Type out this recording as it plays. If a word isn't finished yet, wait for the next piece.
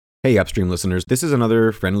Hey, Upstream listeners, this is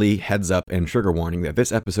another friendly heads up and trigger warning that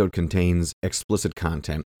this episode contains explicit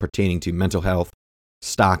content pertaining to mental health,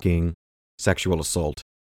 stalking, sexual assault,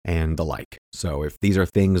 and the like. So if these are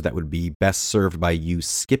things that would be best served by you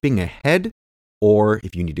skipping ahead, or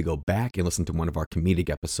if you need to go back and listen to one of our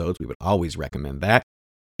comedic episodes, we would always recommend that.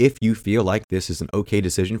 If you feel like this is an okay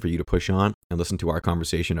decision for you to push on and listen to our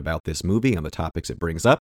conversation about this movie and the topics it brings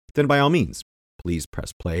up, then by all means, please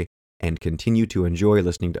press play and continue to enjoy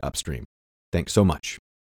listening to Upstream. Thanks so much.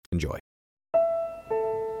 Enjoy.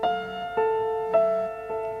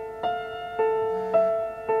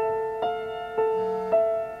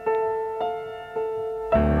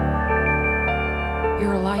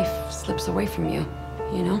 Your life slips away from you,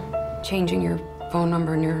 you know? Changing your phone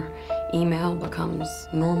number and your email becomes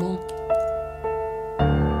normal.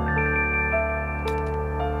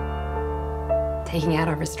 Taking out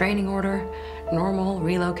a restraining order, normal.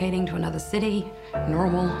 Relocating to another city,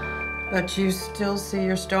 normal. But you still see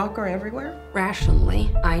your stalker everywhere?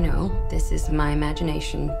 Rationally, I know this is my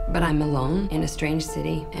imagination, but I'm alone in a strange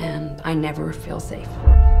city, and I never feel safe.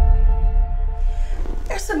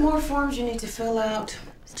 There's some more forms you need to fill out.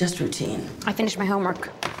 It's just routine. I finished my homework.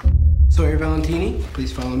 Sawyer Valentini,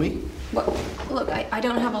 please follow me. Well, look, I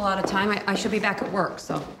don't have a lot of time. I should be back at work,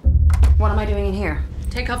 so what am I doing in here?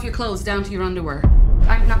 Take off your clothes down to your underwear.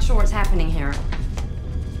 I'm not sure what's happening here.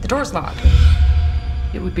 The door's locked.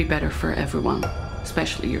 It would be better for everyone,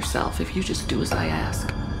 especially yourself, if you just do as I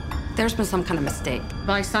ask. There's been some kind of mistake.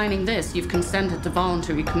 By signing this, you've consented to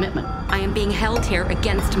voluntary commitment. I am being held here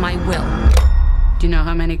against my will. Do you know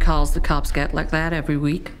how many calls the cops get like that every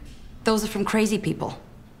week? Those are from crazy people.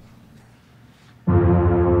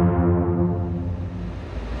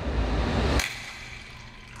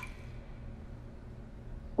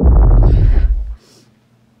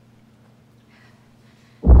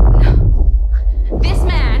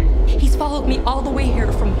 Followed me all the way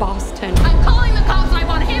here from Boston. I'm calling the cops and I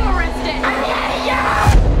want him arrested!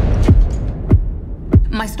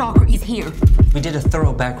 My stalker is here. We did a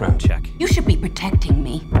thorough background check. You should be protecting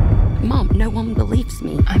me. Mom, no one believes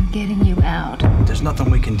me. I'm getting you out. There's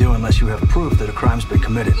nothing we can do unless you have proof that a crime's been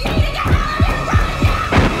committed.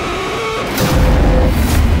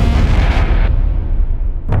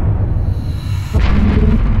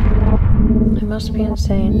 I must be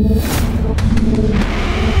insane.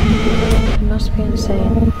 I must be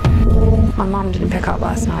insane. My mom didn't pick up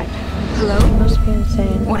last night. Hello? I must be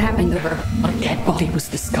insane. What happened to her? A dead body was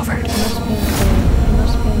discovered. I must be insane. I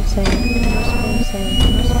must be insane. I must be insane. I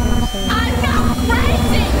must be insane. I'm not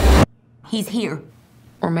crazy! He's here.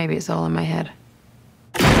 Or maybe it's all in my head.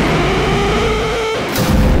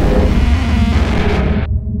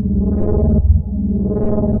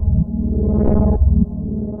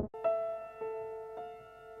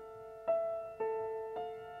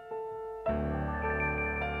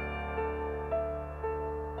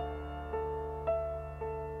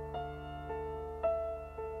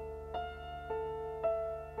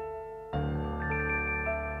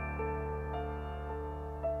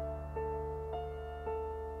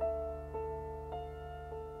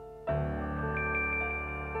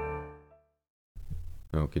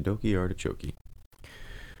 Okie dokie artichoke.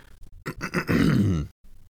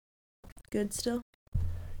 Good still?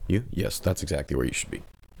 You? Yes, that's exactly where you should be.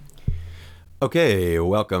 Okay,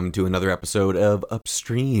 welcome to another episode of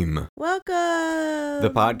Upstream. Welcome!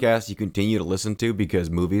 The podcast you continue to listen to because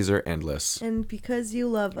movies are endless. And because you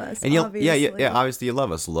love us, and obviously. Yeah, obviously you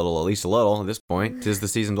love us a little, at least a little at this point. 'Tis the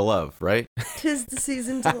season to love, right? 'Tis the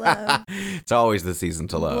season to love. It's always the season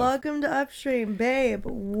to love. Welcome to Upstream. Babe,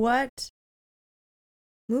 what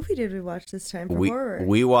movie did we watch this time for horror?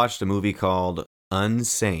 We watched a movie called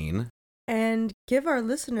Unsane. And give our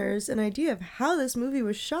listeners an idea of how this movie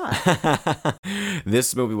was shot.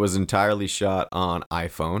 This movie was entirely shot on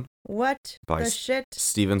iPhone. What by the shit?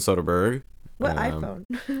 Steven Soderbergh. What iPhone?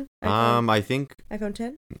 I think iPhone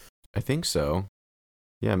 10? I think so.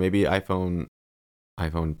 Yeah, maybe iPhone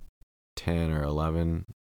 10 or 11.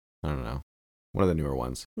 I don't know. One of the newer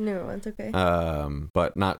ones. Newer ones, okay.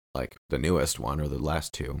 But not like the newest one or the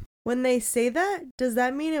last two. When they say that, does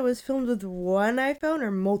that mean it was filmed with one iPhone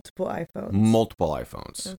or multiple iPhones? Multiple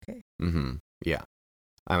iPhones. Okay. Mm-hmm. Yeah.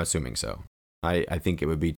 I'm assuming so. I think it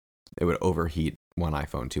would overheat one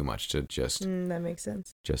iPhone too much to just... that makes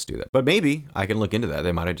sense. Just do that. But maybe I can look into that.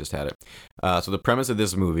 They might have just had it. So the premise of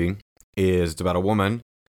this movie is it's about a woman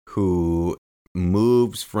who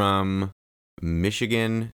moves from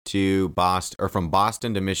Michigan to Boston, or from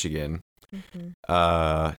Boston to Michigan,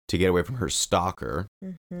 to get away from her stalker.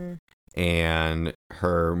 And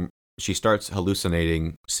she starts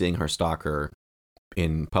hallucinating, seeing her stalker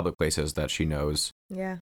in public places that she knows.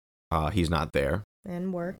 Yeah. He's not there.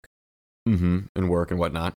 And work. And work and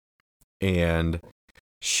whatnot. And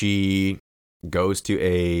she goes to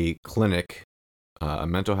a clinic, a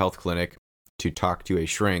mental health clinic, to talk to a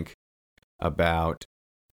shrink about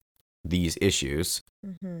these issues,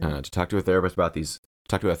 to talk to a therapist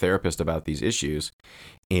about these issues.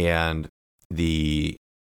 And the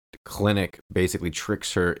clinic basically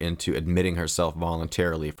tricks her into admitting herself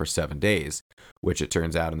voluntarily for 7 days, which it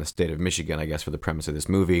turns out in the state of Michigan, I guess for the premise of this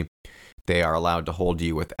movie, they are allowed to hold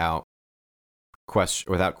you without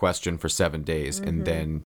question for 7 days, and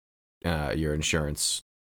then your insurance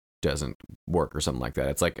doesn't work or something like that.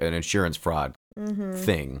 It's like an insurance fraud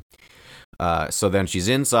thing. So then she's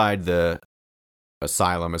inside the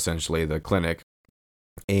asylum, essentially the clinic,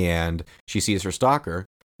 and she sees her stalker.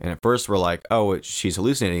 And at first we're like, oh, she's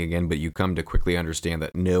hallucinating again, but you come to quickly understand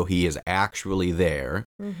that no, he is actually there,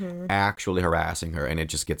 actually harassing her, and it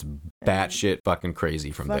just gets batshit fucking crazy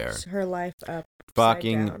from there. Her life up.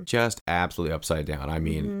 Fucking just absolutely upside down. I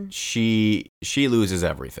mean, she loses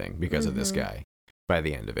everything because of this guy by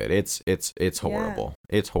the end of it. It's horrible.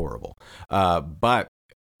 Yeah. It's horrible. But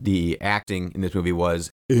the acting in this movie was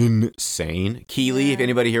insane. Keely, if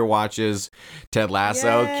anybody here watches Ted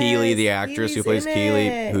Lasso, Keely, the actress who plays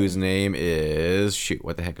Keely, whose name is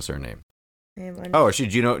what the heck is her name? Oh, she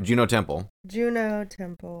Juno Temple. Juno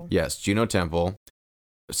Temple. Yes, Juno Temple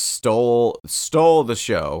stole the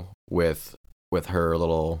show with her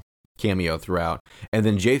little cameo throughout, and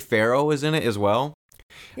then Jay Farrow was in it as well.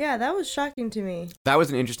 Yeah, that was shocking to me. That was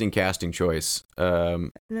an interesting casting choice.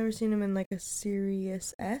 I've never seen him in like a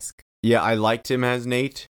serious-esque. Yeah, I liked him as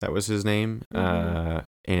Nate. That was his name.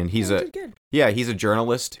 And he's he's a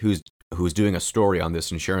journalist who's doing a story on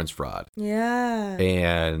this insurance fraud. Yeah.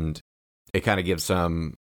 And it kind of gives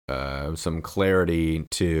some clarity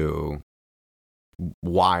to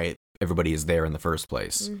why everybody is there in the first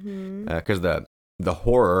place. Because the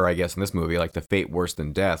horror, I guess, in this movie, like the fate worse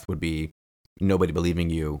than death, would be nobody believing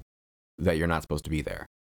you that you're not supposed to be there.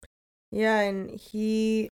 Yeah, and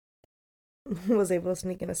he was able to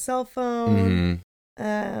sneak in a cell phone.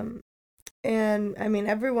 And I mean,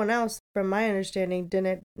 everyone else, from my understanding,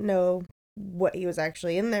 didn't know what he was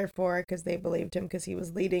actually in there for, because they believed him because he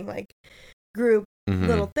was leading like group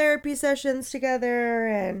little therapy sessions together,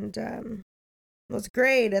 and was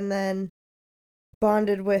great. And then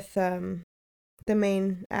bonded with the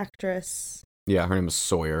main actress. Yeah, her name is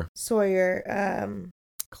Sawyer.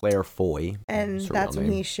 Claire Foy. And that's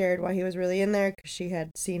when he shared why he was really in there, because she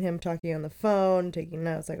had seen him talking on the phone, taking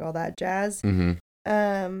notes, like all that jazz.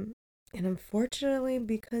 And unfortunately,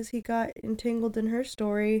 because he got entangled in her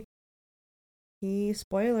story, he,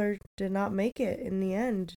 spoiler, did not make it in the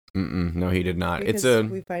end. No, he did not. Because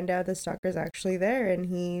we find out the stalker's actually there, and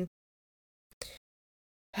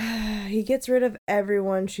he gets rid of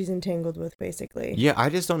everyone she's entangled with, basically. Yeah, I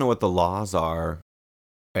just don't know what the laws are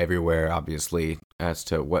everywhere, obviously, as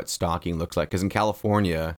to what stalking looks like. Because in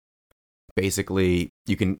California, basically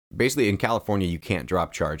in California, you can't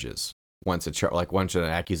drop charges once an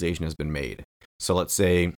accusation has been made. So let's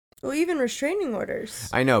say, well, even restraining orders.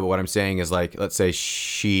 I know, but what I'm saying is, like, let's say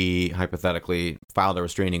she hypothetically filed a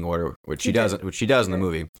restraining order, which she does in the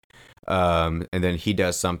movie, and then he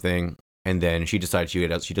does something, and then she decides she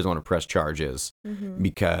doesn't want to press charges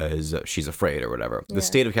because she's afraid or whatever. Yeah. The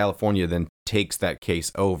state of California then takes that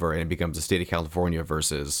case over, and it becomes the state of California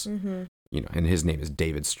versus, and his name is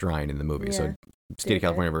David Strine in the movie. Yeah. So state of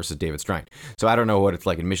California versus David Strine. So I don't know what it's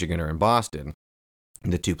like in Michigan or in Boston,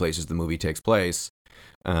 the two places the movie takes place.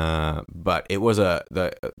 But it was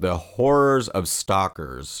the horrors of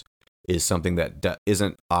stalkers is something that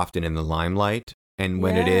isn't often in the limelight. And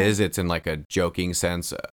when it is, it's in like a joking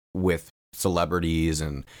sense with celebrities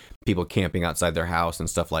and people camping outside their house and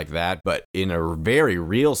stuff like that. But in a very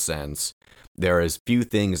real sense, there is few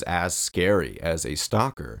things as scary as a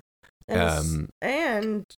stalker.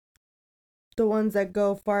 And the ones that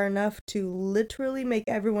go far enough to literally make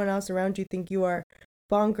everyone else around you think you are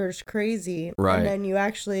bonkers crazy. Right. And then you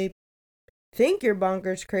actually think you're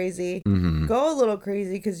bonkers crazy, go a little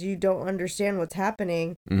crazy because you don't understand what's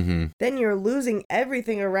happening. Then you're losing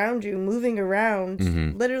everything around you, moving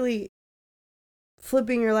around, literally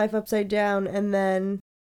flipping your life upside down. And then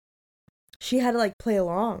she had to like play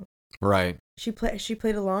along. Right. She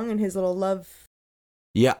played along in his little love.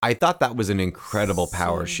 Yeah, I thought that was an incredible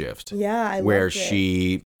power shift. Yeah, where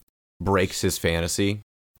she breaks his fantasy,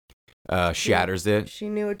 shatters it. She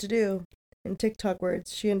knew what to do. In TikTok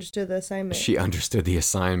words, she understood the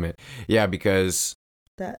assignment. Yeah, because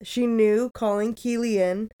that she knew calling Keely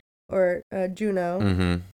in, or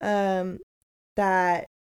Juno, that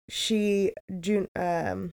Keely.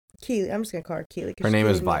 I'm just gonna call her Keely. Her name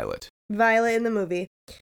is Violet. Violet in the movie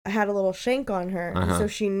had a little shank on her. Uh-huh. So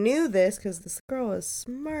she knew this because this girl was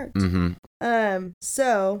smart. Mm-hmm.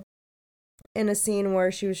 So in a scene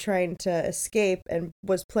where she was trying to escape and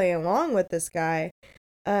was playing along with this guy,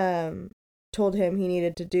 told him he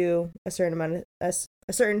needed to do a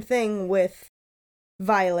certain thing with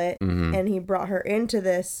Violet, Mm-hmm. and he brought her into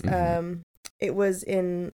this. Mm-hmm. It was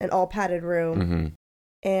in an all padded room, Mm-hmm.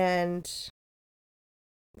 and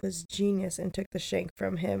was genius and took the shank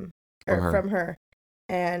from her,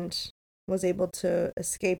 and was able to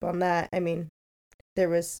escape on that. I mean, there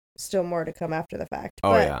was still more to come after the fact.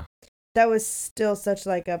 Oh, but yeah. that was still such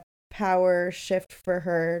like a power shift for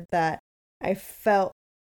her that I felt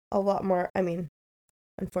a lot more. I mean,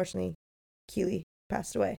 unfortunately, Keely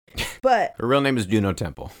passed away, but Her real name is Juno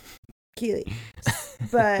Temple. Keely.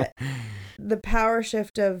 But the power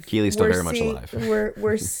shift of Keely's still very much alive.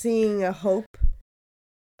 we're seeing a hope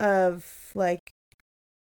of like,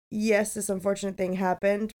 yes, this unfortunate thing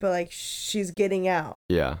happened, but like she's getting out.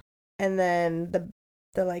 Yeah. And then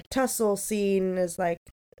the like tussle scene is like,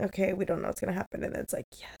 okay, we don't know what's gonna happen, and it's like,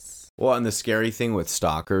 yes. Well, and the scary thing with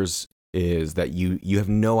stalkers is that you have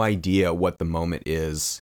no idea what the moment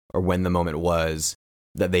is or when the moment was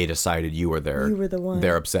that they decided you were the one.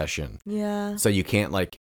 Their obsession. Yeah. So you can't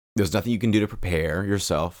like, there's nothing you can do to prepare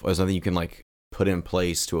yourself. There's nothing you can like put in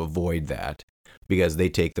place to avoid that, because they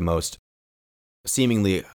take the most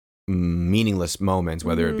seemingly meaningless moments,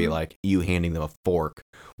 whether it be like you handing them a fork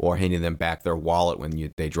or handing them back their wallet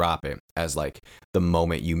when they drop it, as like the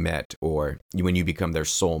moment you met or when you become their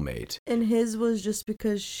soulmate. And his was just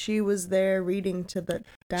because she was there reading to the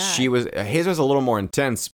dad. His was a little more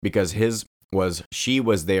intense because she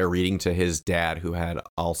was there reading to his dad who had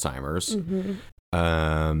Alzheimer's. Mm-hmm.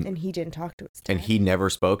 And he didn't talk to his dad. And he never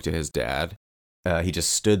spoke to his dad. He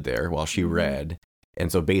just stood there while she read. And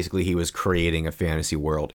so basically he was creating a fantasy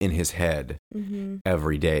world in his head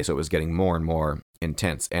every day. So it was getting more and more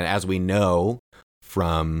intense. And as we know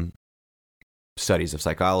from studies of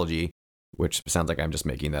psychology, which sounds like I'm just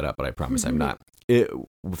making that up, but I promise I'm not,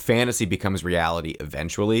 fantasy becomes reality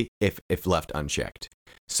eventually if left unchecked.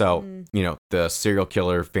 So, the serial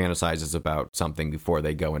killer fantasizes about something before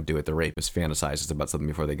they go and do it. The rapist fantasizes about something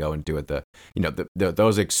before they go and do it.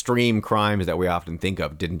 Those extreme crimes that we often think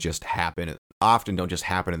of don't just happen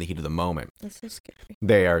in the heat of the moment. That's so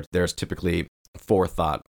scary. There's typically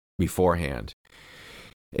forethought beforehand.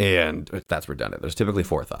 And that's redundant. There's typically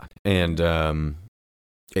forethought. And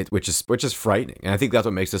which is frightening. And I think that's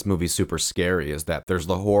what makes this movie super scary, is that there's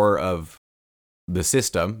the horror of the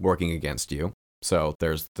system working against you. So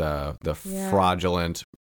there's the fraudulent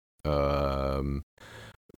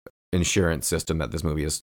insurance system that this movie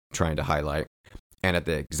is trying to highlight. And at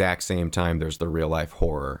the exact same time, there's the real life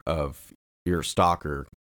horror of your stalker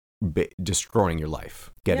destroying your life,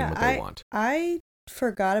 getting what they want. I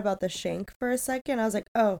forgot about the shank for a second. I was like,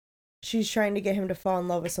 oh, she's trying to get him to fall in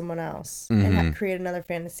love with someone else and create another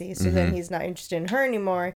fantasy. So then he's not interested in her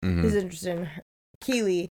anymore. He's interested in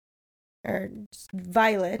Keely or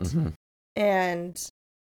Violet. And,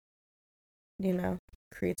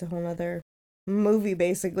 creates a whole other movie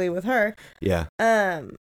basically with her. Yeah.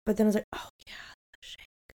 But then I was like, oh yeah, the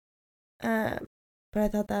shank. But I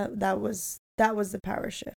thought that was the power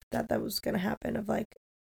shift that was gonna happen, of like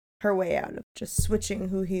her way out of just switching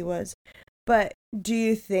who he was. But do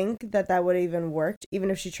you think that would have even worked, even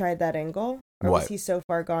if she tried that angle? Or was he so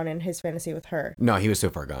far gone in his fantasy with her? No, he was so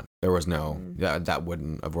far gone. There was no that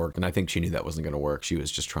wouldn't have worked, and I think she knew that wasn't going to work. She was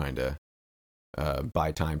just trying to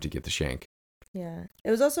buy time to get the shank. Yeah, it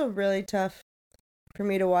was also really tough for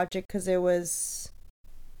me to watch it because it was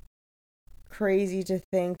crazy to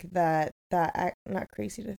think not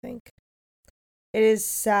crazy to think. It is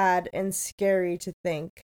sad and scary to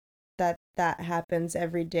think that happens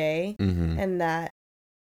every day, and that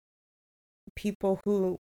people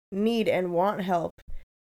who need and want help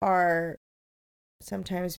are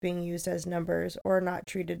sometimes being used as numbers or not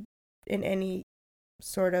treated in any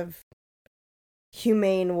sort of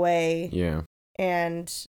humane way. Yeah.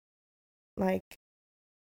 And like,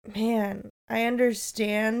 man, I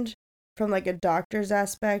understand from like a doctor's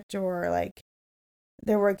aspect, or like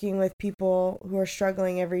they're working with people who are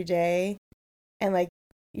struggling every day, and like,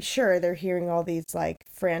 sure, they're hearing all these like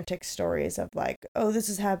frantic stories of like, oh, this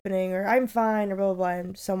is happening, or I'm fine, or blah, blah, blah,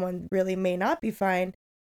 and someone really may not be fine.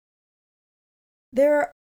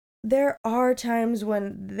 There are times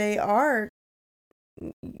when they are,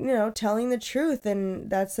 telling the truth, and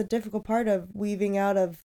that's the difficult part of weaving out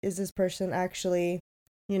of, is this person actually,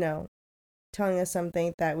 telling us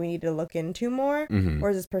something that we need to look into more, or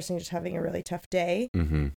is this person just having a really tough day?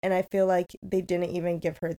 And I feel like they didn't even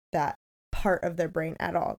give her that part of their brain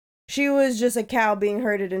at all. she was just a cow being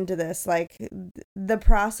herded into this. Like, the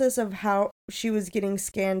process of how she was getting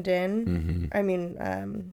scanned in, I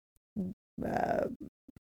mean,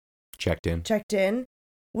 checked in,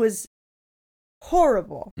 was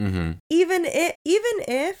horrible. Even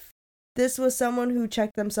if this was someone who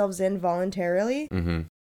checked themselves in voluntarily,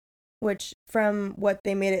 which from what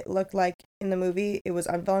they made it look like in the movie, it was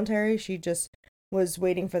involuntary. She just was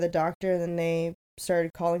waiting for the doctor, and then they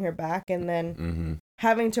started calling her back, and then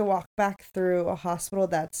having to walk back through a hospital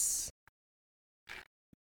that's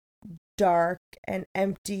dark and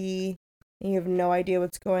empty, and you have no idea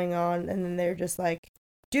what's going on, and then they're just like,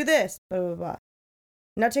 do this, blah, blah, blah.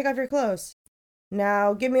 Now take off your clothes.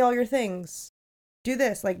 Now give me all your things. Do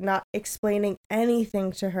this, like, not explaining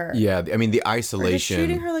anything to her. Yeah, I mean, the isolation. Or just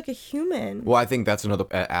treating her like a human. Well, I think that's another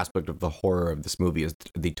aspect of the horror of this movie is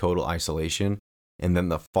the total isolation, and then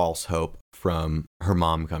the false hope from her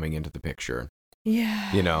mom coming into the picture.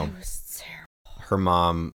 Yeah, you know, it was terrible.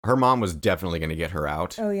 Her mom was definitely going to get her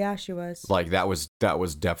out. Oh yeah, she was. Like that was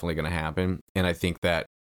definitely going to happen, and I think that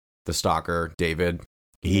the stalker David,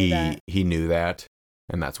 he knew that,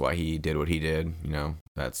 and that's why he did what he did. You know,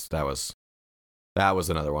 that was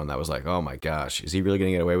another one that was like, oh my gosh, is he really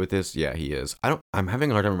going to get away with this? Yeah, he is. I'm having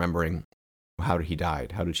a hard time remembering how he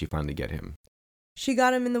died. How did she finally get him? She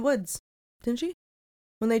got him in the woods, didn't she?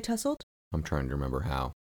 When they tussled? I'm trying to remember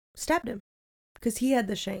how. Stabbed him. Because he had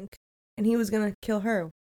the shank. And he was going to kill her.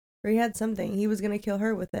 Or he had something. He was going to kill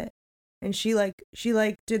her with it. And she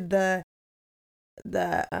did the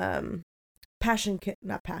passion,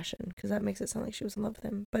 not passion, because that makes it sound like she was in love with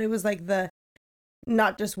him. But it was like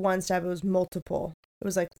not just one stab, it was multiple. It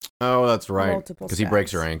was like, oh, that's right, multiple because he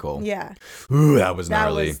breaks her ankle. Yeah. Ooh, that was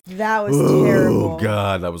gnarly. That was terrible. Oh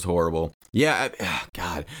God, that was horrible. Yeah,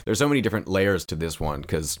 God, there's so many different layers to this one,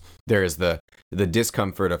 because there is the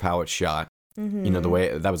discomfort of how it's shot. You know, the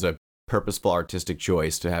way that was a purposeful artistic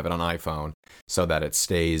choice to have it on iPhone so that it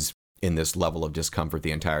stays in this level of discomfort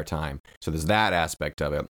the entire time. So there's that aspect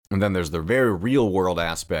of it. And then there's the very real world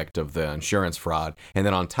aspect of the insurance fraud. And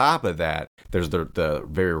then on top of that, there's the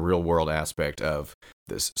very real world aspect of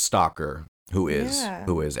this stalker who is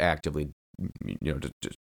actively, you know,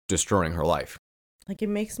 destroying her life. Like, it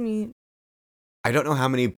makes me... I don't know how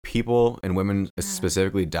many people and women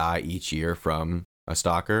specifically die each year from a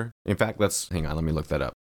stalker. In fact, hang on, let me look that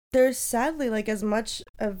up. There's sadly, like, as much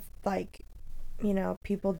of, like, you know,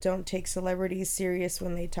 people don't take celebrities serious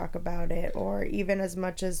when they talk about it, or even as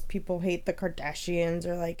much as people hate the Kardashians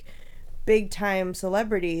or like big time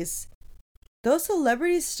celebrities, those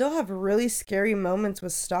celebrities still have really scary moments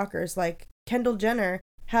with stalkers. Like Kendall Jenner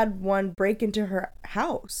had one break into her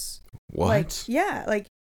house. What? Like, yeah, like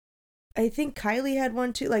I think Kylie had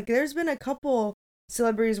one too. Like there's been a couple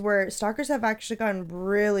celebrities where stalkers have actually gotten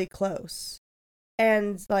really close.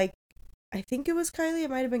 And like I think it was Kylie, it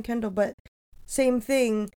might have been Kendall, but same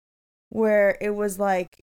thing where it was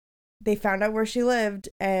like they found out where she lived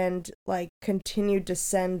and like continued to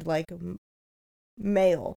send like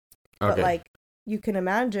mail. Okay. But like you can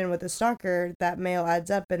imagine with a stalker, that mail adds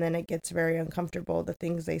up and then it gets very uncomfortable, the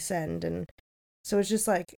things they send. And so it's just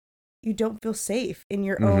like you don't feel safe in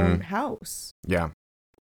your own house. Yeah.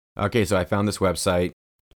 Okay, so I found this website.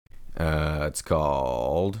 It's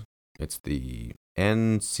the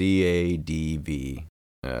NCADV.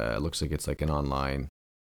 It looks like it's like an online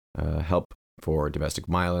help for domestic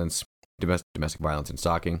violence and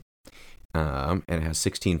stalking. And it has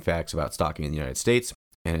 16 facts about stalking in the United States.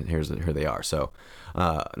 And here they are. So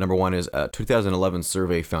number one is a 2011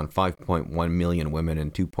 survey found 5.1 million women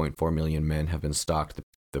and 2.4 million men have been stalked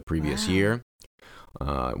the previous year.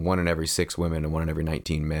 1 in every 6 women and 1 in every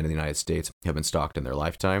 19 men in the United States have been stalked in their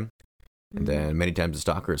lifetime. And then many times the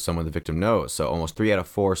stalker is someone the victim knows. So almost 3 out of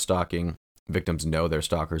 4 stalking victims know their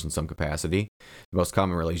stalkers in some capacity. The most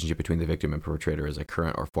common relationship between the victim and perpetrator is a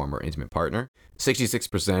current or former intimate partner.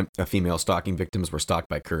 66% of female stalking victims were stalked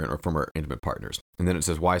by current or former intimate partners. And then it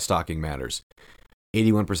says why stalking matters.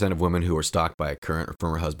 81% of women who were stalked by a current or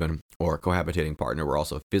former husband or cohabitating partner were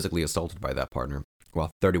also physically assaulted by that partner,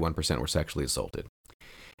 while 31% were sexually assaulted.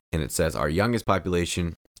 And it says our youngest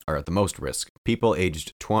population are at the most risk. People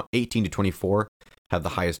aged 18 to 24 have the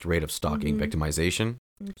highest rate of stalking victimization.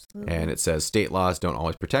 Absolutely. And it says state laws don't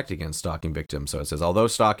always protect against stalking victims. So it says, although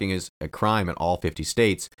stalking is a crime in all 50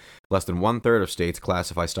 states, less than 1/3 of states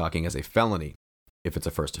classify stalking as a felony if it's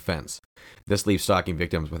a first offense. This leaves stalking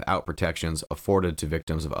victims without protections afforded to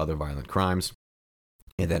victims of other violent crimes.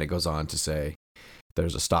 And then it goes on to say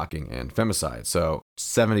there's a stalking and femicide. So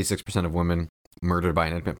 76% of women murdered by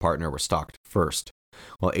an intimate partner were stalked first,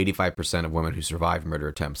 while 85% of women who survived murder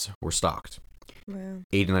attempts were stalked. Wow.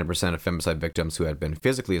 89% of femicide victims who had been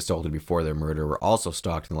physically assaulted before their murder were also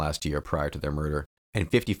stalked in the last year prior to their murder. And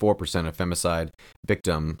 54% of femicide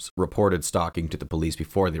victims reported stalking to the police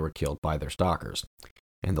before they were killed by their stalkers.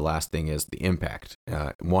 And the last thing is the impact.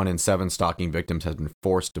 1 in 7 stalking victims has been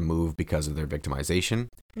forced to move because of their victimization.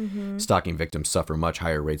 Mm-hmm. Stalking victims suffer much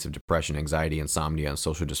higher rates of depression, anxiety, insomnia, and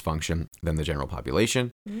social dysfunction than the general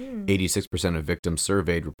population. 86% of victims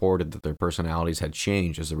surveyed reported that their personalities had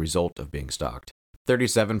changed as a result of being stalked.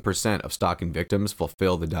 37% of stalking victims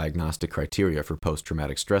fulfill the diagnostic criteria for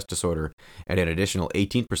post-traumatic stress disorder, and an additional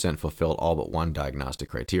 18% fulfilled all but one diagnostic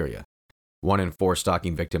criteria. 1 in 4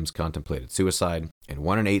 stalking victims contemplated suicide, and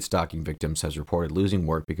 1 in 8 stalking victims has reported losing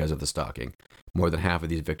work because of the stalking. More than half of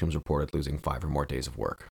these victims reported losing 5 or more days of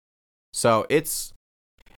work. So it's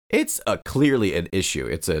clearly an issue.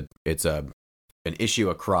 It's an issue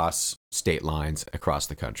across state lines, across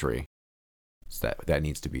the country. So that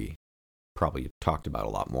needs to be probably talked about a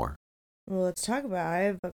lot more. Well, let's talk about it. I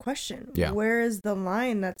have a question. Yeah. Where is the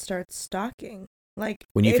line that starts stalking? Like,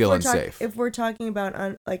 when you if feel we're unsafe. if we're talking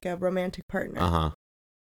about like a romantic partner, Uh-huh.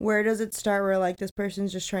 where does it start where like this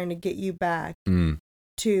person's just trying to get you back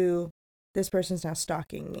to this person's now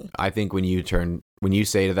stalking me? I think when you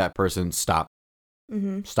say to that person, stop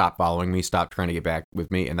following me, stop trying to get back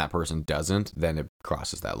with me, and that person doesn't, then it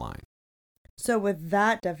crosses that line. So with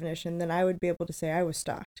that definition, then I would be able to say I was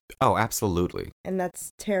stalked. Oh, absolutely. And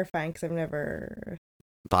that's terrifying because I've never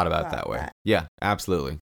thought about it that way. Yeah,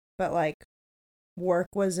 absolutely. But like, work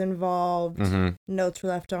was involved. Notes were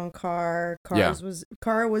left on car.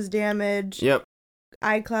 Car was damaged. Yep.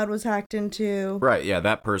 iCloud was hacked into. Right. Yeah.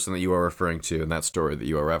 That person that you are referring to in that story that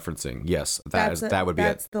you are referencing. Yes. That would be it.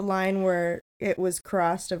 That's the line where it was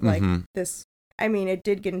crossed of like this. I mean, it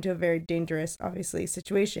did get into a very dangerous, obviously,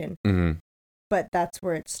 situation. But that's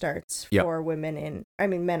where it starts for women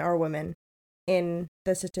men or women in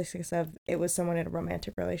the statistics of it was someone in a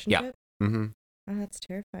romantic relationship. Yeah. Oh, that's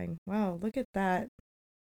terrifying. Wow, look at that.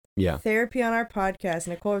 Yeah. Therapy on our podcast.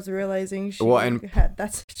 Nicole was realizing she had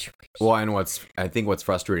that situation. Well, and I think what's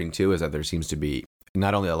frustrating too is that there seems to be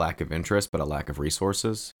not only a lack of interest, but a lack of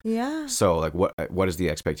resources. Yeah. So like what is the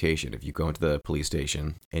expectation if you go into the police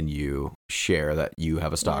station and you share that you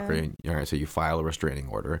have a stalker and all right, so you file a restraining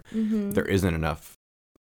order, there isn't enough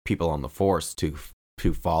people on the force to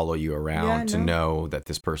follow you around to know that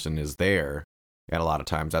this person is there. And a lot of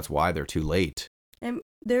times that's why they're too late. And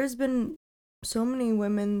there's been so many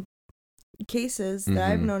women cases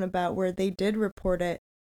that I've known about where they did report it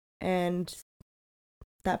and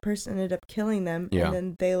that person ended up killing them. Yeah. And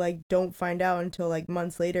then they like don't find out until like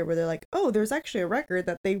months later where they're like, oh, there's actually a record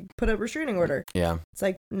that they put a restraining order. Yeah. It's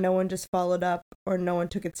like no one just followed up or no one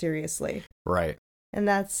took it seriously. Right. And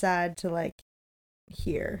that's sad to like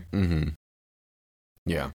hear.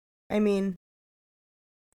 Yeah. I mean,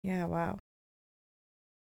 yeah, wow.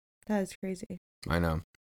 That is crazy. I know.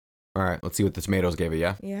 All right, let's see what the tomatoes gave it,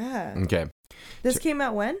 yeah? Yeah. Okay. This came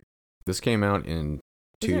out when? This came out in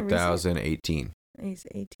 2018. He's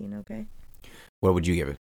 18, okay. What would you give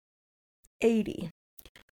it? 80.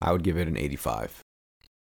 I would give it an 85.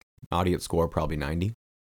 Audience score probably 90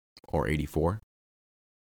 or 84.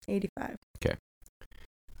 85. Okay.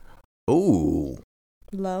 Ooh.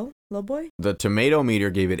 Low boy? The tomato meter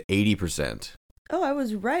gave it 80%. Oh, I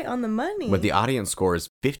was right on the money. But the audience score is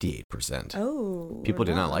 58%. Oh. People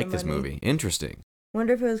did not like this movie. Interesting.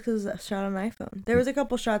 Wonder if it was because it was shot on an iPhone. There was a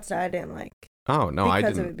couple shots that I didn't like. Oh, no, I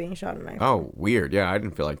didn't. Because of it being shot on an iPhone. Oh, weird. Yeah, I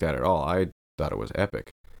didn't feel like that at all. I thought it was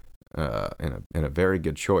epic. And a very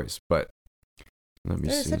good choice. But let me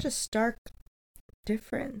see. There's such a stark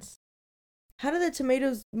difference. How did the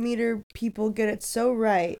tomatoes meter people get it so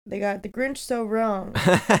right? They got the Grinch so wrong.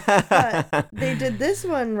 But they did this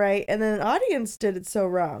one right, and then the audience did it so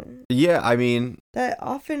wrong. Yeah, I mean... That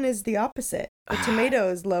often is the opposite. The tomato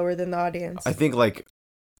is lower than the audience. I think, like,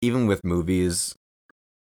 even with movies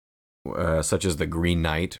such as The Green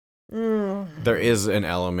Knight, there is an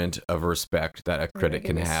element of respect that a critic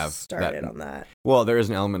can have. Started on that. Well, there is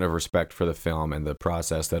an element of respect for the film and the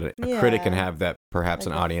process that a critic can have that perhaps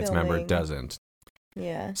like an audience member doesn't.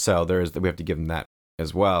 Yeah. So we have to give them that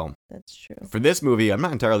as well. That's true. For this movie, I'm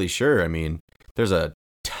not entirely sure. I mean, there's a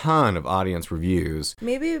ton of audience reviews.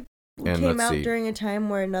 Maybe it came out during a time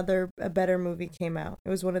where a better movie came out. It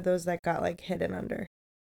was one of those that got like hidden under.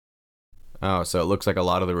 Oh, so it looks like a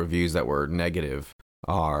lot of the reviews that were negative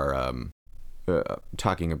are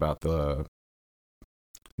talking about the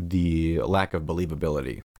lack of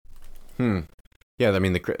believability. Yeah, I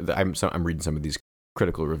mean, I'm reading some of these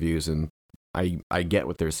critical reviews, and I get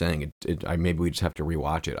what they're saying. Maybe we just have to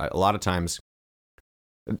rewatch it. A lot of times,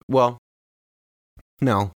 well,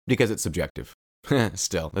 no, because it's subjective.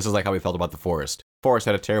 Still, this is like how we felt about The Forest. Forest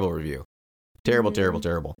had a terrible review.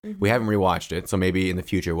 Terrible. We haven't rewatched it, so maybe in the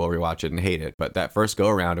future we'll rewatch it and hate it. But that first go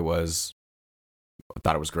around, I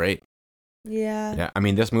thought it was great. Yeah. Yeah, I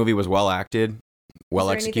mean, this movie was well acted, well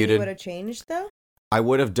executed. You would have changed though? I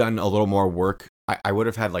would have done a little more work. I would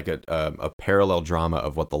have had like a parallel drama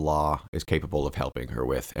of what the law is capable of helping her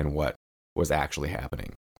with and what was actually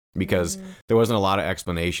happening, because there wasn't a lot of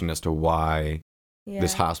explanation as to why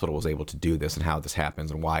this hospital was able to do this and how this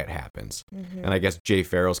happens and why it happens. And I guess Jay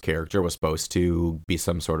Farrell's character was supposed to be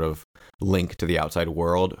some sort of link to the outside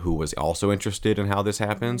world who was also interested in how this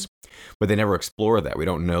happens, but they never explore that. We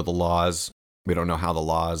don't know the laws. We don't know how the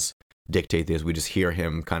laws dictate this. We just hear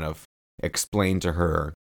him kind of explain to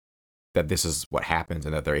her that this is what happens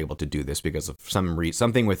and that they're able to do this because of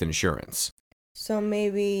something with insurance. So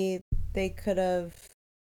maybe they could have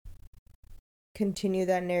continued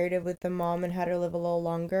that narrative with the mom and had her live a little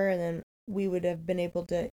longer, and then we would have been able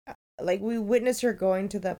to, like, we witnessed her going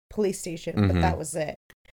to the police station, but that was it.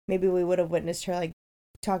 Maybe we would have witnessed her, like,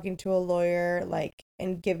 talking to a lawyer, like,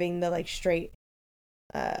 and giving the, like, straight,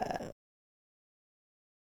 like,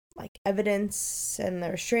 evidence and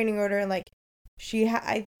the restraining order, and, like,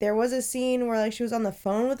 there was a scene where, like, she was on the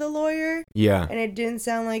phone with a lawyer. Yeah. And it didn't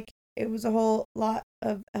sound like it was a whole lot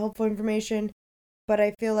of helpful information, but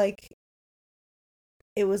I feel like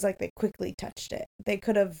it was like they quickly touched it. They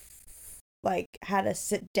could have, like, had us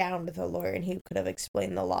sit down with a lawyer and he could have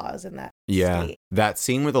explained the laws in that state. That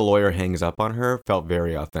scene where the lawyer hangs up on her felt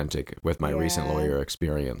very authentic with my recent lawyer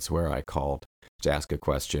experience, where I called to ask a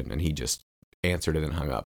question and he just answered it and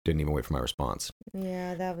hung up. Didn't even wait for my response.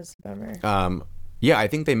 Yeah, that was a bummer. Yeah, I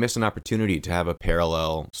think they missed an opportunity to have a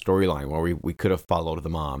parallel storyline where we could have followed the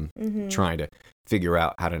mom trying to figure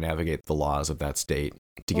out how to navigate the laws of that state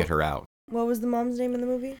to get her out. What was the mom's name in the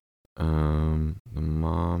movie? The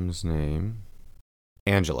mom's name,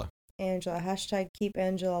 Angela. Angela. Hashtag keep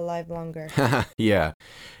Angela alive longer. Yeah,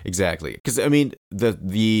 exactly. Because I mean,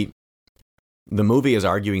 the movie is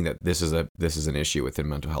arguing that this is an issue within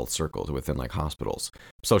mental health circles, within like hospitals.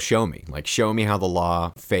 So show me how the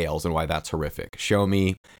law fails and why that's horrific. Show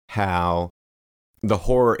me how the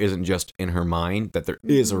horror isn't just in her mind, that there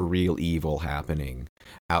is a real evil happening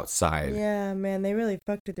outside. Yeah, man, they really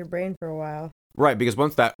fucked with your brain for a while. Right, because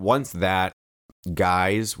once that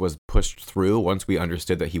guise was pushed through, once we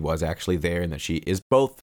understood that he was actually there and that she is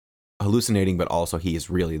both hallucinating but also he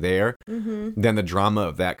is really there, then the drama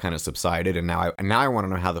of that kind of subsided, and now I want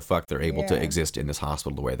to know how the fuck they're able to exist in this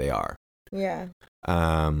hospital the way they are. Yeah.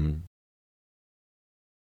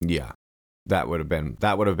 Yeah. That would have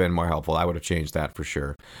been more helpful. I would have changed that for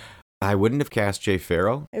sure. I wouldn't have cast Jay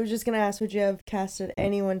Farrell. I was just gonna ask, would you have casted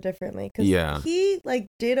anyone differently? Because he like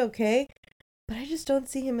did okay, but I just don't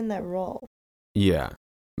see him in that role. Yeah,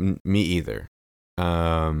 me either.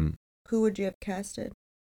 Who would you have casted?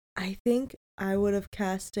 I think I would have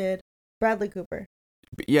casted Bradley Cooper.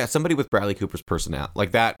 Yeah, somebody with Bradley Cooper's personality,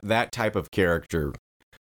 like that type of character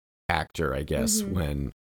actor, I guess.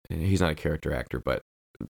 When he's not a character actor, but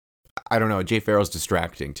I don't know. Jay Farrell's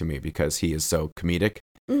distracting to me because he is so comedic.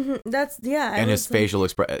 And his facial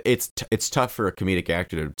expression. It's tough for a comedic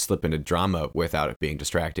actor to slip into drama without it being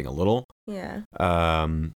distracting a little. Yeah.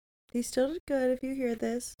 He still did good. If you hear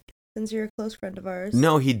this, since you're a close friend of ours.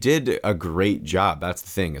 No, he did a great job. That's the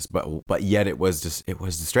thing. But yet it was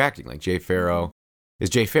distracting. Like Jay Farrell is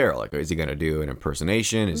Jay Farrell. Like, is he gonna do an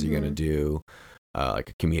impersonation? Is he gonna do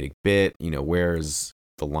like a comedic bit? You know, where's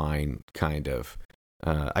the line? Kind of.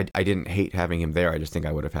 I didn't hate having him there. I just think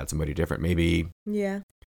I would have had somebody different. Maybe. Yeah.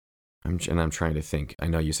 I'm trying to think. I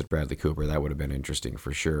know you said Bradley Cooper. That would have been interesting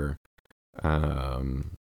for sure. Yeah,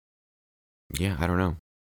 I don't know.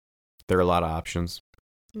 There are a lot of options.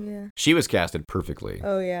 Yeah. She was casted perfectly.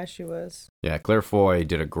 Oh yeah, she was. Yeah, Claire Foy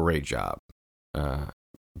did a great job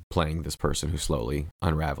playing this person who's slowly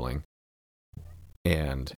unraveling.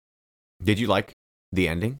 And did you like the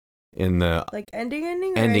ending? In the like ending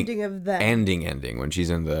or ending of them? Ending when she's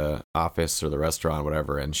in the office or the restaurant,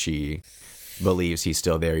 whatever, and she believes he's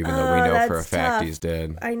still there, even though we know for a fact he's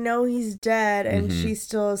dead. I know he's dead, and she's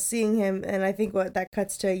still seeing him, and I think that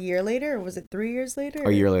cuts to a year later, or was it 3 years later?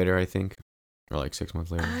 A year later, I think, or like 6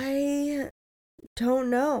 months later. I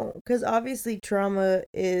don't know, because obviously trauma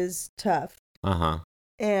is tough.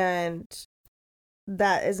 And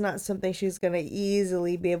that is not something she's going to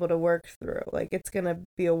easily be able to work through. Like, it's going to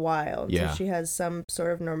be a while until she has some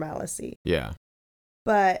sort of normalcy. Yeah.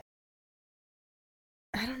 But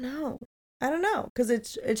I don't know, because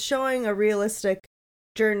it's showing a realistic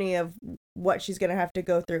journey of what she's going to have to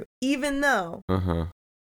go through, even though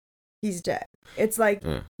he's dead. It's like,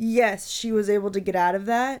 yes, she was able to get out of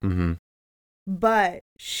that, But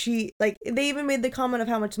she, like, they even made the comment of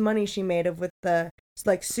how much money she made with the,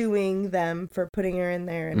 like, suing them for putting her in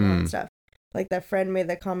there and all that stuff. Like, that friend made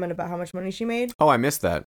that comment about how much money she made. Oh, I missed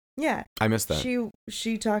that. Yeah. I missed that.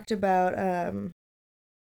 She talked about,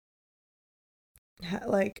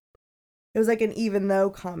 like, it was like an even though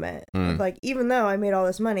comment. Like, even though I made all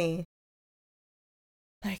this money,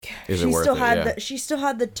 like, she still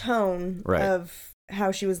had the tone of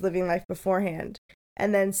how she was living life beforehand.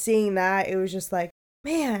 And then seeing that, it was just like,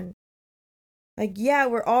 man, like, yeah,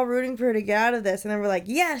 we're all rooting for her to get out of this. And then we're like,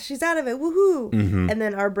 yeah, she's out of it. Woohoo. And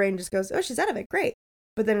then our brain just goes, oh, she's out of it. Great.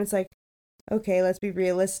 But then it's like, okay, let's be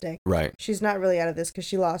realistic. Right. She's not really out of this because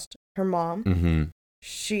she lost her mom.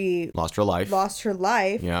 She lost her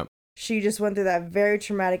life. Yeah. She just went through that very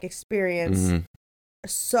traumatic experience.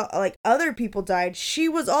 So, like, other people died. She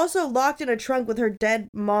was also locked in a trunk with her dead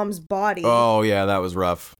mom's body. Oh, yeah, that was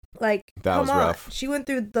rough. Like, that was rough. She went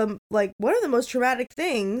through one of the most traumatic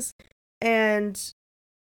things. And,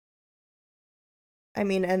 I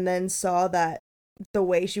mean, and then saw that the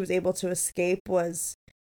way she was able to escape was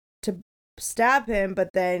to stab him, but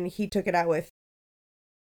then he took it out with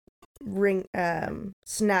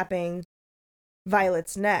snapping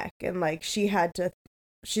Violet's neck. And, like, she's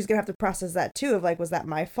gonna have to process that too of, like, was that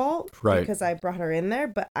my fault? Right. Because I brought her in there,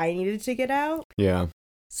 but I needed to get out. Yeah.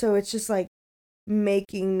 So it's just, like,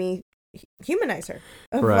 making me humanize her.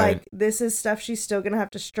 Of, like, this is stuff she's still gonna have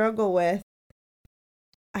to struggle with.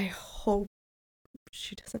 I hope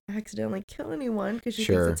she doesn't accidentally kill anyone because she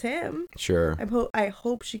thinks it's him. Sure. I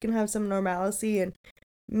hope she can have some normalcy and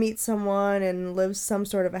meet someone and live some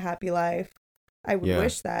sort of a happy life. I would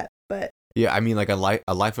wish that, but... Yeah, I mean, like, a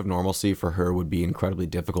life of normalcy for her would be incredibly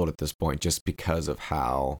difficult at this point just because of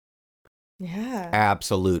how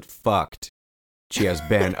absolute fucked she has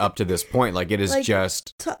been up to this point. Like, it is, like,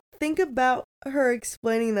 just... think about her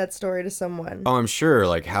explaining that story to someone. Oh, I'm sure.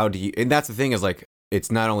 Like, how do you... And that's the thing is, like,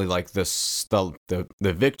 it's not only, like, the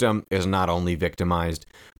victim is not only victimized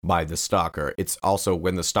by the stalker. It's also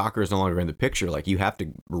when the stalker is no longer in the picture, like, you have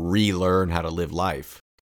to relearn how to live life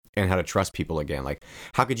and how to trust people again. Like,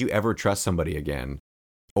 how could you ever trust somebody again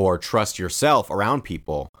or trust yourself around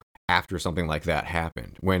people after something like that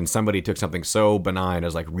happened? When somebody took something so benign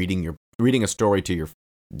as, like, reading a story to your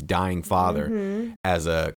dying father as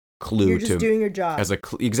a clue you're just doing your job. As a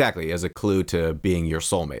clue to being your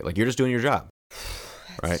soulmate. Like, you're just doing your job.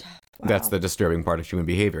 Right? Wow. That's the disturbing part of human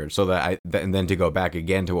behavior. So and then to go back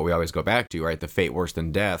again to what we always go back to, right? The fate worse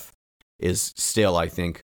than death is still, I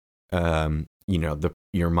think,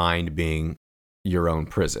 your mind being your own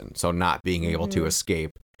prison. So not being able to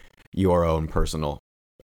escape your own personal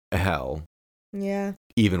hell. Yeah.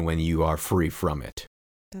 Even when you are free from it.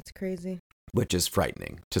 That's crazy. Which is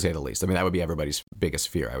frightening, to say the least. I mean, that would be everybody's biggest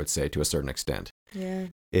fear, I would say, to a certain extent. Yeah.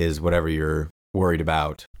 Is whatever you're worried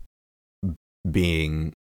about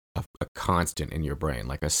being a constant in your brain,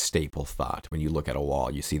 like a staple thought. When you look at a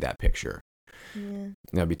wall, you see that picture. Yeah.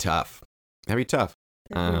 That'd be tough. That'd be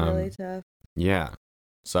really tough. Yeah.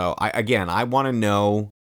 So I want to know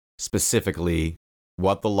specifically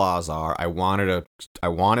what the laws are. I wanted a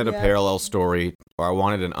parallel story, or I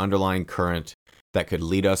wanted an underlying current that could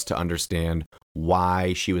lead us to understand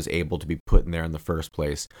why she was able to be put in there in the first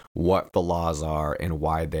place, what the laws are, and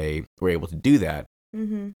why they were able to do that.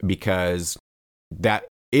 Because that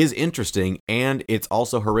is interesting, and it's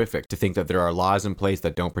also horrific to think that there are laws in place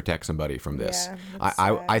that don't protect somebody from this.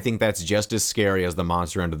 Yeah, I think that's just as scary as the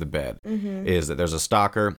monster under the bed, is that there's a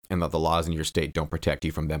stalker and that the laws in your state don't protect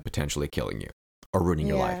you from them potentially killing you or ruining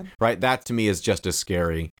your life. Right? That to me is just as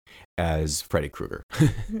scary as Freddy Krueger.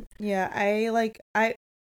 Yeah, I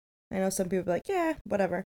know some people are like, yeah,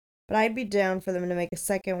 whatever. But I'd be down for them to make a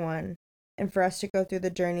second one and for us to go through the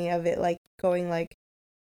journey of it, like, going, like,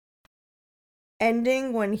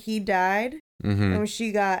 ending when he died and when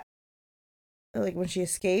she got, like, when she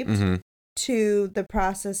escaped to the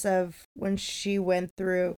process of when she went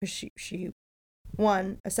through, because she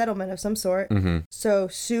won a settlement of some sort. So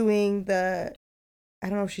suing I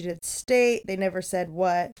don't know if she did state, they never said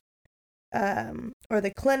what, or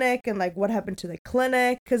the clinic, and, like, what happened to the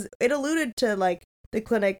clinic, because it alluded to, like, the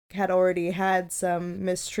clinic had already had some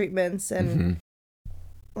mistreatments and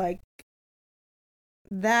like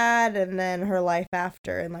that, and then her life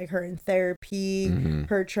after, and, like, her in therapy,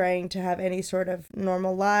 her trying to have any sort of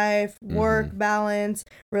normal life, work balance,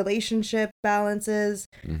 relationship balances.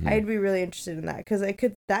 I'd be really interested in that, because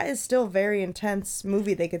that is still a very intense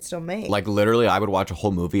movie they could still make. Like, literally, I would watch a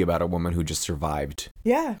whole movie about a woman who just survived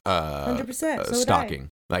 100% stalking.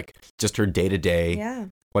 Like, just her day-to-day,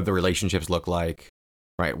 what the relationships look like,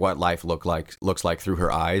 right? What life looks like through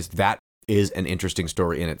her eyes. That is an interesting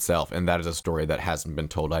story in itself. And that is a story that hasn't been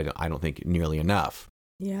told, I don't think, nearly enough.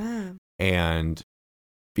 Yeah. And,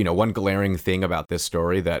 you know, one glaring thing about this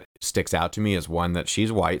story that sticks out to me is one, that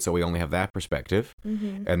she's white, so we only have that perspective,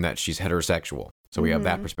 and that she's heterosexual, so we have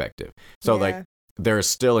that perspective. So, like, there are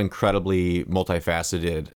still incredibly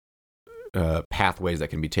multifaceted pathways that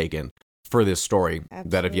can be taken for this story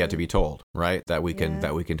that have yet to be told, right? That we can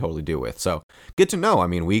totally do with. So, good to know. I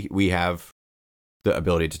mean, we have the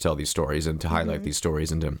ability to tell these stories and to highlight these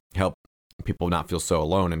stories and to help people not feel so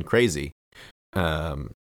alone and crazy.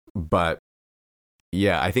 But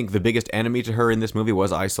yeah, I think the biggest enemy to her in this movie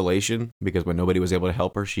was isolation, because when nobody was able to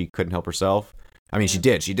help her, she couldn't help herself. I mean, she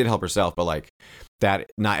did help herself, but like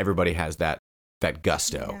that, not everybody has that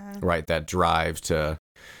gusto, right? That drive to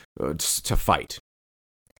fight.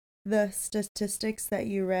 The statistics that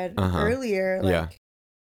you read earlier, like,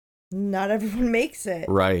 not everyone makes it.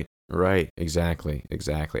 Right. Exactly.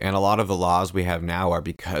 And a lot of the laws we have now are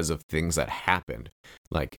because of things that happened.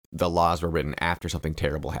 Like, the laws were written after something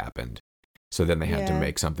terrible happened. So then they had to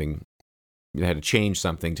make something, they had to change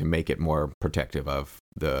something to make it more protective of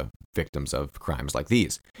the victims of crimes like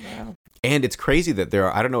these. Wow. And it's crazy that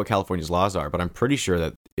I don't know what California's laws are, but I'm pretty sure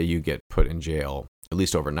that you get put in jail, at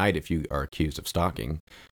least overnight, if you are accused of stalking.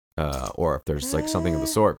 Or if there's like something of the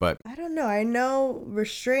sort, but I don't know. I know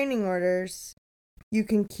restraining orders, you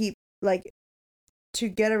can keep, like, to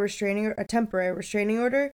get a temporary restraining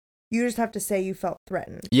order, you just have to say you felt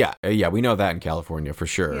threatened. Yeah, we know that in California for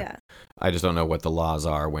sure. Yeah. I just don't know what the laws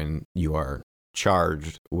are when you are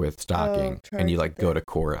charged with stalking and you like go to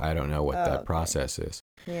court. I don't know what that process is.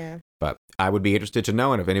 Yeah. But I would be interested to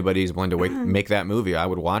know, and if anybody's willing to make that movie, I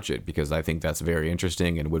would watch it, because I think that's very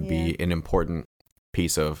interesting and would be an important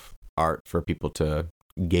piece of art for people to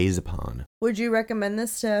gaze upon. Would you recommend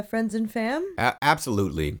this to friends and fam?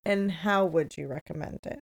 Absolutely. And how would you recommend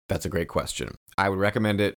it? That's a great question. I would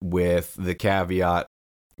recommend it with the caveat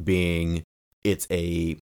being it's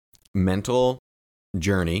a mental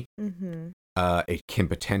journey. It can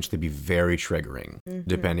potentially be very triggering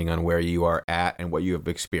depending on where you are at and what you have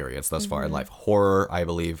experienced thus far in life. Horror, I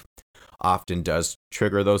believe, often does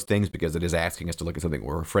trigger those things because it is asking us to look at something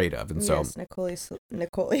we're afraid of. And so Nicole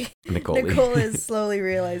is slowly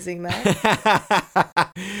realizing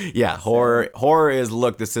that. Yeah, horror is,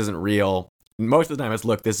 look, this isn't real. Most of the time it's,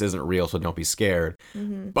 look, this isn't real, so don't be scared.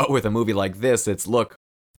 But with a movie like this, it's, look,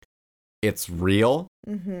 it's real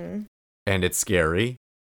and it's scary.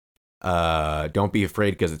 Don't be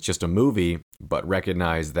afraid because it's just a movie, but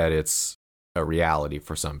recognize that it's a reality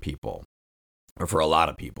for some people, or for a lot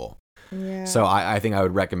of people. Yeah. So I think I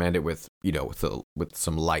would recommend it with, you know, with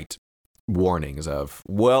some light warnings of,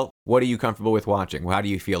 well, what are you comfortable with watching? How do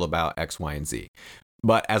you feel about X, Y, and Z?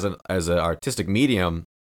 But as an artistic medium,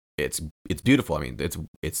 it's beautiful. I mean,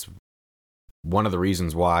 it's one of the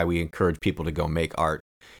reasons why we encourage people to go make art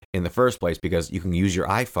in the first place, because you can use your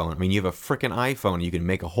iPhone. I mean, you have a freaking iPhone, you can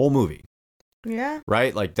make a whole movie. Yeah.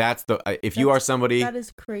 Right? Like, you are somebody, that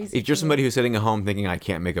is crazy. If you're somebody who's sitting at home thinking, I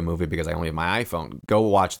can't make a movie because I only have my iPhone, go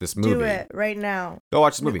watch this movie. Do it right now. Go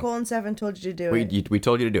watch this movie. Nicole and Seven told you to do it. We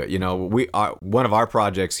told you to do it. You know, one of our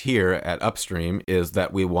projects here at Upstream is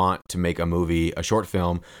that we want to make a movie, a short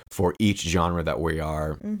film for each genre that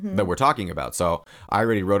we're talking about. So I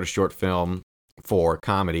already wrote a short film for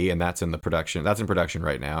comedy, and that's in production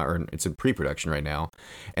right now, or it's in pre-production right now.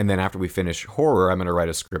 And then after we finish horror, I'm going to write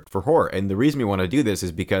a script for horror. And the reason we want to do this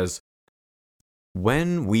is because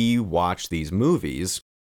when we watch these movies,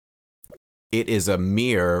 it is a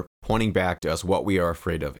mirror pointing back to us what we are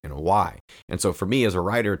afraid of and why. And so for me as a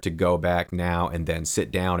writer to go back now and then sit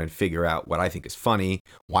down and figure out what I think is funny,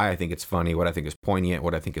 why I think it's funny, what I think is poignant,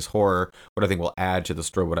 what I think is horror, what I think will add to the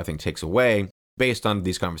story, what I think takes away, based on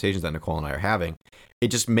these conversations that Nicole and I are having, it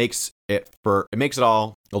just makes it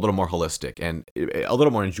all a little more holistic and a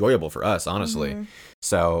little more enjoyable for us, honestly.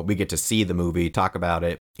 So we get to see the movie, talk about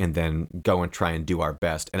it, and then go and try and do our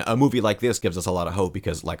best. And a movie like this gives us a lot of hope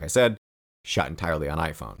because, like I said, shot entirely on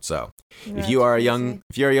iPhone. So if you're a young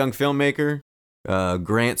filmmaker,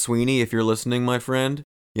 Grant Sweeney, if you're listening, my friend,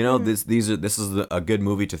 you know, this is a good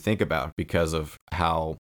movie to think about because of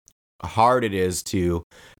how hard it is to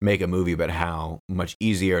make a movie, but how much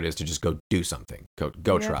easier it is to just go do something,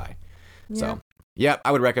 go try. So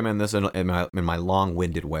I would recommend this in my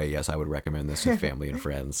long-winded way. Yes, I would recommend this to family and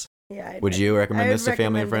friends. Would you recommend this to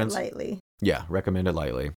family and friends? Lightly. Yeah, recommend it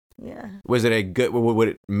lightly. Yeah. Was it would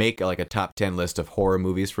it make like a top 10 list of horror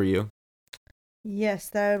movies for you? Yes,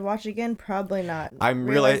 that I would watch again. Probably not. I'm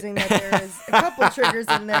realizing that there is a couple triggers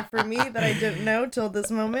in there for me that I didn't know till this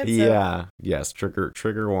moment. So. Yeah. Yes.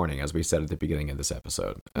 Trigger warning, as we said at the beginning of this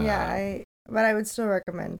episode. But I would still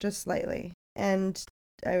recommend, just slightly. And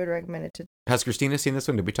I would recommend it to... Has Christina seen this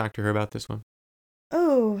one? Did we talk to her about this one?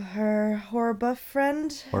 Oh, her horror buff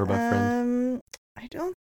friend? Horror buff friend? I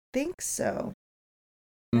don't think so.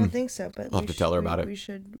 I don't think so, but I'll have to tell her about it. We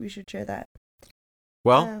should share that.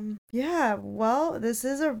 Well, yeah, well, this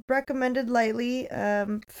is a recommended lightly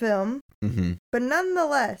film, but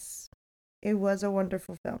nonetheless, it was a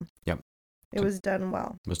wonderful film. Yep. It was done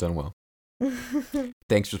well. It was done well.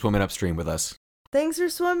 Thanks for swimming upstream with us. Thanks for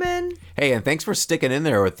swimming. Hey, and thanks for sticking in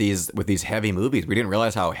there with these heavy movies. We didn't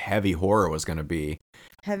realize how heavy horror was going to be.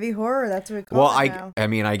 Heavy horror, that's what we call it now. I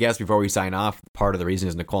mean, I guess before we sign off, part of the reason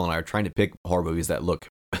is Nicole and I are trying to pick horror movies that look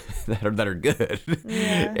that are good.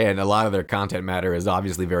 Yeah. And a lot of their content matter is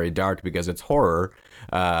obviously very dark because it's horror.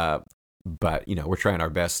 But, you know, we're trying our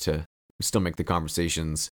best to still make the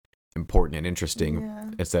conversations important and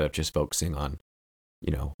interesting instead of just focusing on,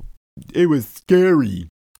 you know, it was scary.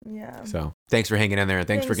 Yeah. So thanks for hanging in there and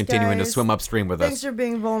thanks for continuing to swim upstream with us. Thanks for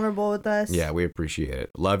being vulnerable with us. Yeah, we appreciate it.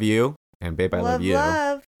 Love you. And babe, I love you.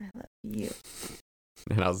 Love. I love you.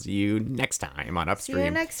 And I'll see you next time on Upstream. See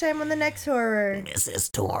you next time on the next horror.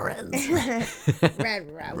 Mrs. Torrance.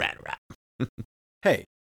 Rad. Hey,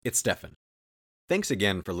 it's Stefan. Thanks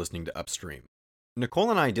again for listening to Upstream. Nicole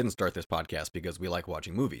and I didn't start this podcast because we like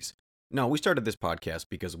watching movies. No, we started this podcast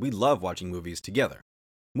because we love watching movies together.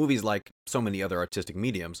 Movies, like so many other artistic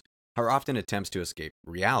mediums, are often attempts to escape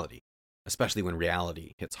reality, especially when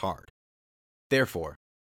reality hits hard. Therefore,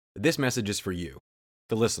 this message is for you,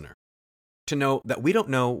 the listener, to know that we don't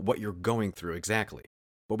know what you're going through exactly,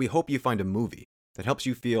 but we hope you find a movie that helps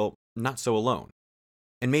you feel not so alone,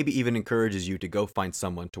 and maybe even encourages you to go find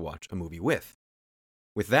someone to watch a movie with.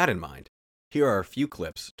 With that in mind, here are a few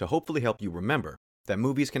clips to hopefully help you remember that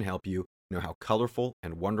movies can help you know how colorful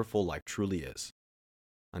and wonderful life truly is.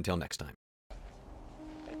 Until next time.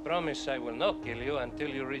 I promise I will not kill you until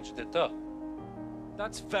you reach the top.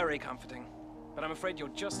 That's very comforting, but I'm afraid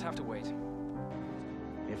you'll just have to wait.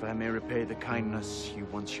 If I may repay the kindness you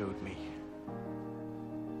once showed me.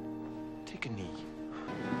 Take a knee.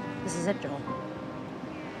 This is it, Joel.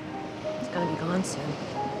 It's gonna be gone soon.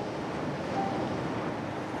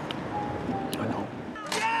 I know.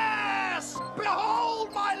 Yes!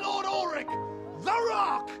 Behold, my Lord Ulrich! The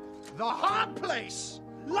Rock! The hard place!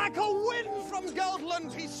 Like a wind from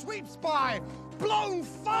Geldland, he sweeps by, blown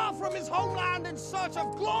far from his homeland in search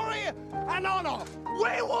of glory and honor.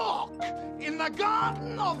 We walk in the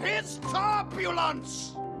garden of his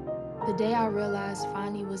turbulence. The day I realized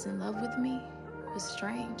Fonny was in love with me was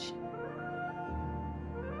strange.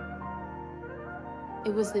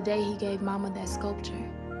 It was the day he gave Mama that sculpture.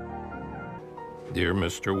 Dear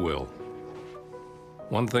Mr. Will,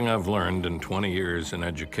 one thing I've learned in 20 years in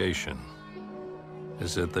education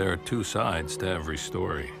is that there are two sides to every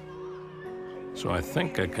story. So I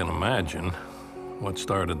think I can imagine what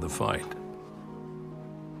started the fight.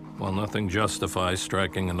 While nothing justifies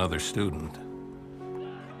striking another student,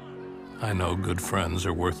 I know good friends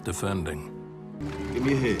are worth defending. Give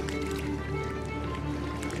me your head.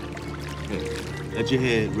 Hey, let your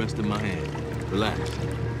head rest in my hand. Relax.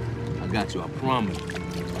 I got you, I promise.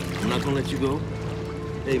 I'm not gonna let you go.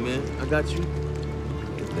 Hey, man, I got you.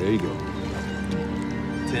 There you go.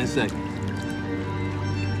 10 seconds.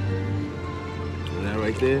 And that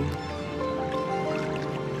right there,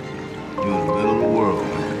 you're in the middle of the